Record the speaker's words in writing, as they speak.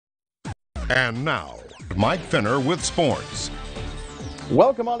And now, Mike Finner with sports.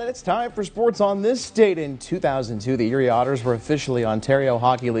 Welcome on in. It's time for sports on this date in 2002. The Erie Otters were officially Ontario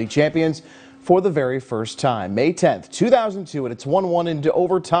Hockey League champions for the very first time. May 10th, 2002, and it's 1-1 into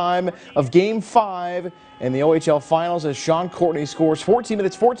overtime of Game 5 in the OHL Finals as Sean Courtney scores 14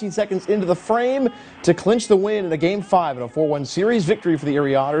 minutes, 14 seconds into the frame to clinch the win in a Game 5 in a 4-1 series victory for the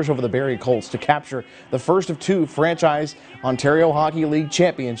Erie Otters over the Barrie Colts to capture the first of two franchise Ontario Hockey League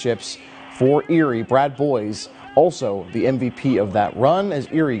championships for Erie. Brad Boyes also the MVP of that run as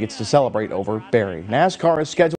Erie gets to celebrate over Barrie. NASCAR is scheduled